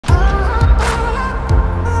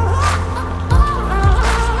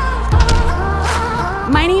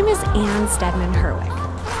and Stedman Herwick.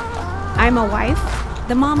 I'm a wife,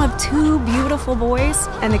 the mom of 2 beautiful boys,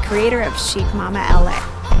 and the creator of CHIC Mama LA.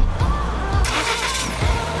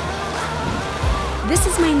 This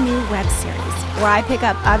is my new web series where I pick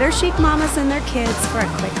up other chic mamas and their kids for a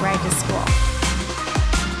quick ride to school.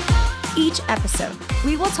 Each episode,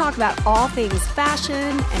 we will talk about all things fashion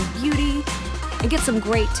and beauty and get some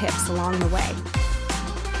great tips along the way.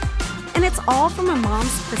 And it's all from a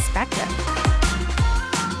mom's perspective.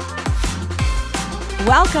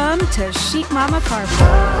 Welcome to CHIC Mama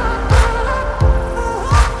Carpool.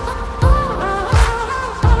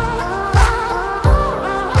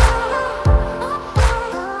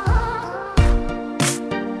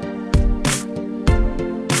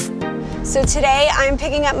 So today I'm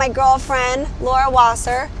picking up my girlfriend, Laura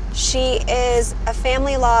Wasser. She is a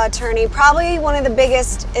family law attorney, probably one of the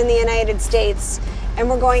biggest in the United States, and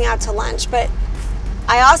we're going out to lunch. But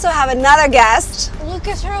I also have another guest.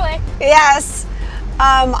 Lucas Herwick. Yes.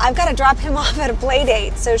 I've got to drop him off at a play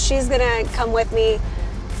date, so she's gonna come with me,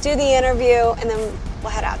 do the interview, and then we'll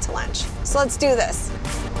head out to lunch. So let's do this.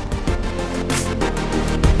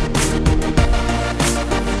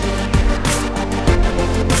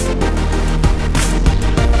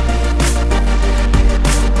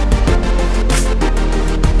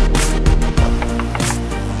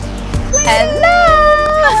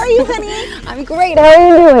 Hello! How are you, honey? I'm great. How are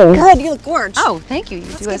you doing? Good. You look gorgeous. Oh, thank you. You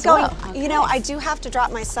Let's do get as going. well. Okay. You know, I do have to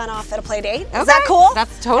drop my son off at a play date. Okay. Is that cool?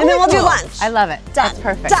 That's totally And then we'll cool. do lunch. I love it. Done. That's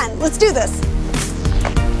perfect. Done. Let's do this.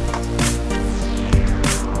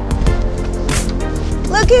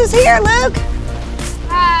 Look who's here, Luke.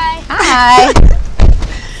 Hi. Hi.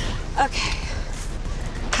 Okay.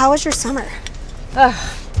 How was your summer?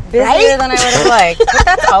 Busier Right? than I would have liked. But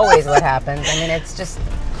that's always what happens. I mean, it's just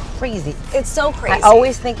crazy. It's so crazy. I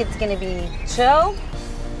always think it's going to be chill,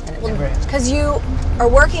 and it never is. Because you are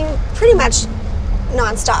working pretty much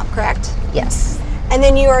nonstop, correct? Yes. And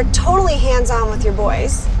then you are totally hands-on with your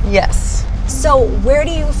boys. Yes. So where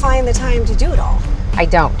do you find the time to do it all? I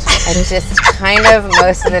don't. It's just kind of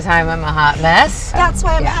most of the time I'm a hot mess. That's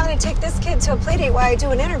why I'm having to take this kid to a play date while I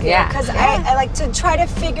do an interview. Yeah. Because I like to try to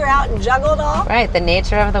figure out and juggle it all. Right, the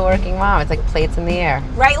nature of the working mom. It's like plates in the air.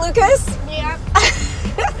 Right, Lucas? Yeah.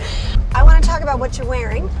 I want to talk about what you're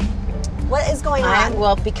wearing. What is going on?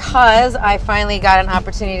 Well, because I finally got an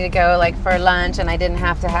opportunity to go like for lunch and I didn't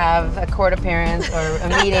have to have a court appearance or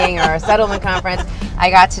a meeting or a settlement conference, I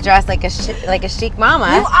got to dress like a chic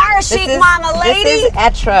mama. You are a chic mama, lady. This is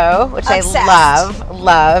Etro, which Obsessed. I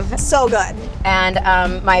love. So good.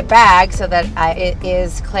 And my bag, so that it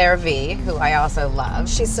is Claire V, who I also love.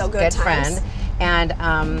 She's so good. Good times. friend.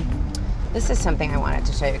 And this is something I wanted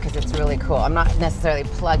to show you because it's really cool. I'm not necessarily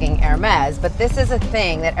plugging Hermes, but this is a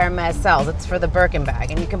thing that Hermes sells. It's for the Birkin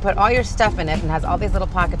bag, and you can put all your stuff in it and has all these little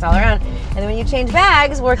pockets all around. And then when you change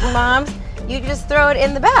bags, working moms, you just throw it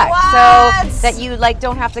in the bag. What? So that you like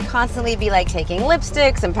don't have to constantly be like taking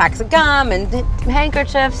lipsticks and packs of gum and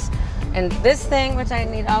handkerchiefs. And this thing, which I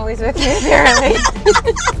need always with me apparently.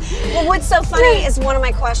 Well, what's so funny is one of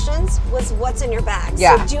my questions was what's in your bag.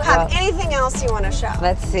 Yeah, So do you have anything else you want to show?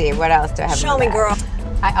 Let's see, what else do I have Show in me, the bag? girl.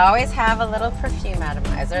 I always have a little perfume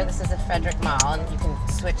atomizer. This is a Frederick Malle, and you can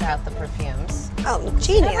switch out the perfumes. Oh, You never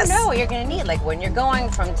genius. know what you're gonna need. Like when you're going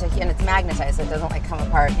from to, and it's magnetized, so it doesn't like come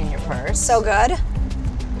apart in your purse. So good.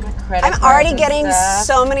 My credit I'm cards already and getting stuff.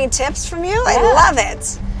 so many tips from you. Yeah. I love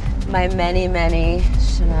it. My many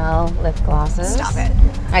Chanel lip glosses. Stop it.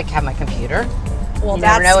 I have my computer. Well, You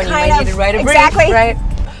that's never know when you kind might of need to write a brief, exactly. right?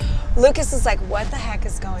 Lucas is like, what the heck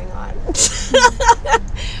is going on?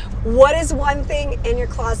 What is one thing in your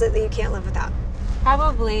closet that you can't live without?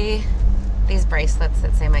 Probably these bracelets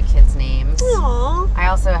that say my kids' names. Aww. I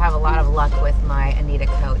also have a lot of luck with my Anita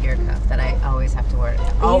coat ear cuff that I always have to wear.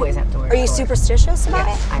 Always have to wear. Are you to work. superstitious about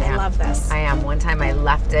Yes, it? I am. love this. I am. One time I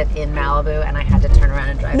left it in Malibu and I had to turn around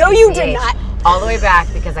and drive. No, to you CH did not. All the way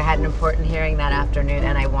back because I had an important hearing that afternoon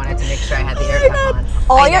and I wanted to make sure I had the ear cuff on.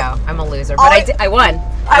 All I your- know, I'm a loser, but I won.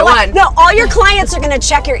 I won. No, all your clients are going to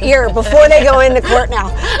check your ear before they go into court now.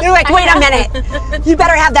 They're like, wait a minute. You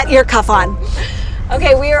better have that ear cuff on.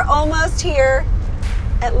 Okay, we are almost here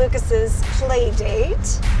at Lucas's play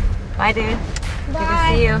date. Bye, dude.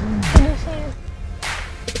 Bye. Good to see you. Good to see you.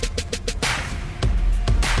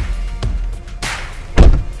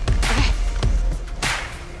 Okay.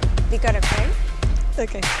 Be good, okay?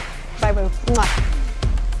 Okay. Bye, boo. Mwah.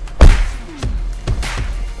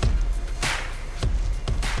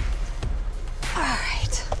 All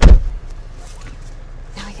right.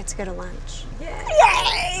 Now I get to go to lunch.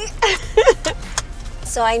 Yay!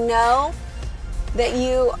 So I know that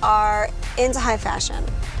you are into high fashion.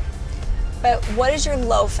 But what is your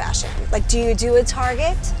low fashion? Like, do you do a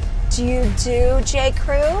Target? Do you do J.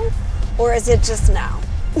 Crew? Or is it just no?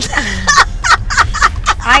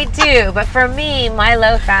 I do, but for me, my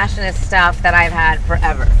low fashion is stuff that I've had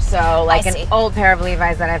forever. So like an old pair of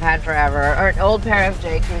Levi's that I've had forever, or an old pair of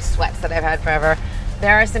J. Crew sweats that I've had forever.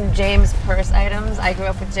 There are some James purse items. I grew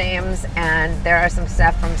up with James, and there are some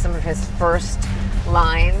stuff from some of his first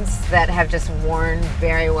lines that have just worn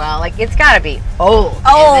very well. Like, it's got to be old.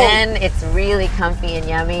 And then it's really comfy and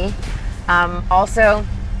yummy. Also,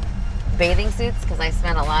 bathing suits, because I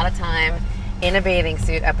spent a lot of time in a bathing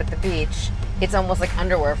suit up at the beach. It's almost like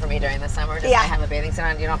underwear for me during the summer. Just I have a bathing suit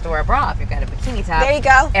on. You don't have to wear a bra if you've got a bikini top. There you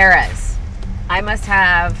go. Eras. I must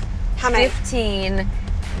have 15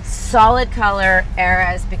 solid color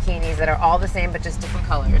Eras bikinis that are all the same but just different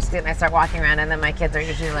colors. And I start walking around, and then my kids are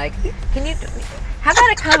usually like, "Can you? How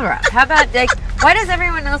about a cover up? How about like? Why does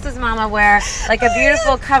everyone else's mama wear like a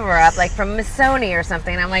beautiful cover up, like from Missoni or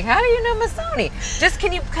something?" And I'm like, "How do you know Missoni? Just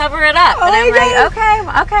can you cover it up?" And I'm like,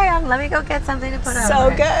 "Okay, let me go get something to put on."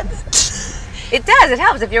 So good. It does. It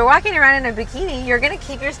helps. If you're walking around in a bikini, you're going to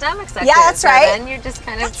keep your stomach sucked. Yeah, that's right. And then you're just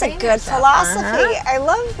kind of. That's a good philosophy. I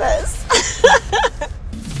love this.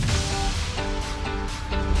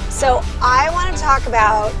 So I want to talk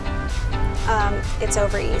about It's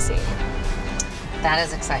Over Easy. That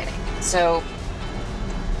is exciting. So,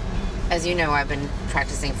 as you know, I've been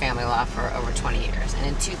practicing family law for over 20 years. And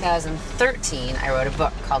in 2013, I wrote a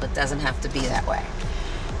book called It Doesn't Have to Be That Way.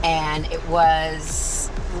 And it was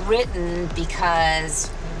written because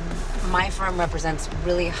my firm represents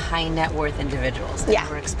really high net worth individuals that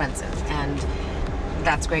are expensive. And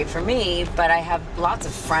that's great for me, but I have lots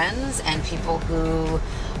of friends and people who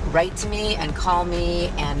write to me and call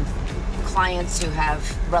me, and clients who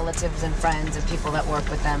have relatives and friends and people that work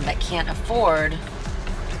with them that can't afford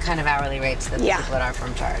the kind of hourly rates that the people at our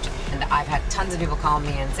firm charge. And I've had tons of people call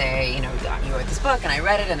me and say, you know, you wrote this book and I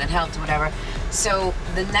read it and it helped and whatever. So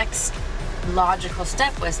the next logical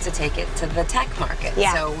step was to take it to the tech market.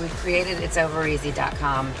 So we've created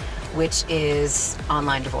itsovereasy.com, which is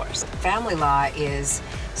online divorce. Family law is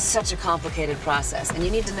such a complicated process, and you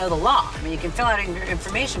need to know the law. I mean, you can fill out your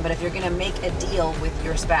information, but if you're going to make a deal with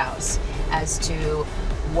your spouse as to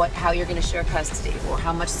how you're going to share custody, or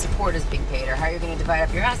how much support is being paid, or how you're going to divide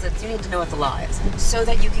up your assets, you need to know what the law is, so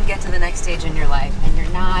that you can get to the next stage in your life, and you're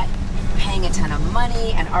not paying a ton of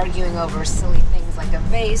money and arguing over silly things like a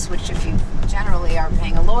vase, which if you generally are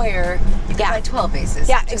paying a lawyer, you can buy 12 vases.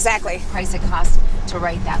 Yeah, exactly. The price it costs to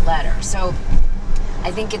write that letter. So I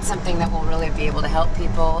think it's something that will really be able to help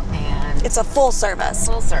people, and it's a full service.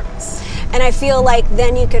 Full service. And I feel like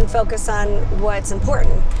then you can focus on what's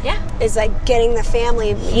important. Yeah. Is like getting the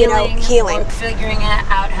family, healing. Healing. Figuring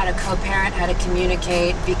out how to co-parent, how to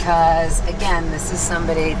communicate, because again, this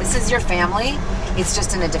is your family. It's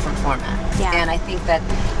just in a different format. Yeah. And I think that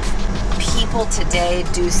people today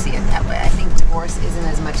do see it that way. I think divorce isn't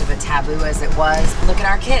as much of a taboo as it was. Look at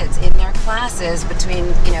our kids in their classes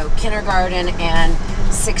between, kindergarten and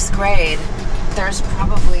 6th grade. There's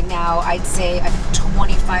probably now, I'd say, a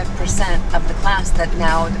 25% of the class that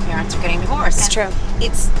now the parents are getting divorced. It's true.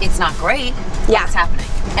 It's not great. Yeah. It's happening.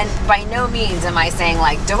 And by no means am I saying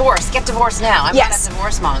like get divorced now. I'm not a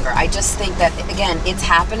divorce monger. I just think that, again, it's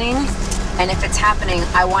happening. And if it's happening,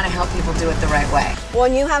 I want to help people do it the right way. Well,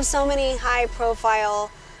 and you have so many high profile,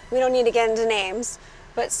 we don't need to get into names,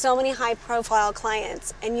 but so many high profile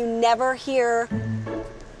clients, and you never hear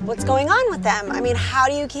what's going on with them. I mean, how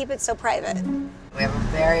do you keep it so private? We have a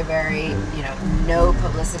very, very, no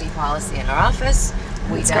publicity policy in our office.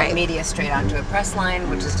 We don't media straight onto a press line,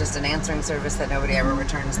 which is just an answering service that nobody ever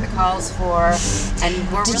returns the calls for.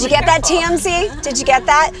 And we're Did you get that, TMZ? Did you get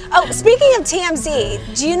that? Oh, speaking of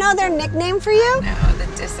TMZ, do you know their nickname for you? No, the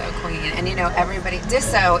Disso Queen. And everybody,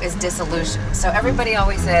 Disso is dissolution. So everybody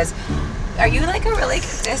always says, are you like a really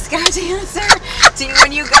good disco dancer?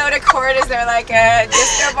 When you go to court, is there like a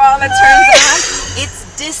disco ball that turns on? It's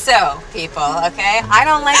Disso, people, okay? I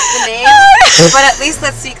don't like the name, but at least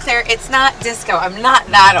let's be clear, it's not disco. I'm not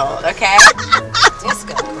that old, okay?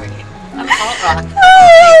 Disco queen. I'm alt rock.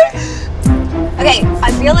 Okay,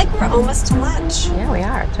 I feel like we're almost to lunch. Yeah, we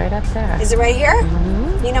are. It's right up there. Is it right here?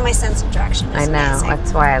 Mm-hmm. You know my sense of direction is amazing.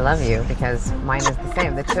 That's why I love you, because mine is the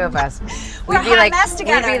same. The two of us, we'd be like, we'd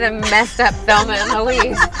be the messed up Thelma and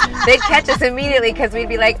Louise. They'd catch us immediately because we'd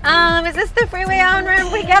be like, is this the freeway on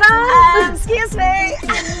ramp we get on? Excuse me.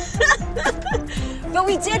 But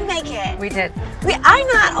we did make it. We did. I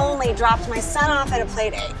not only dropped my son off at a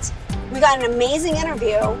play date, we got an amazing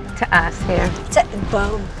interview. To us here.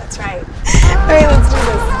 Boom, that's right. All right, let's do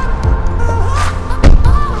this.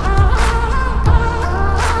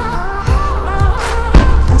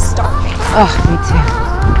 Oh, me too.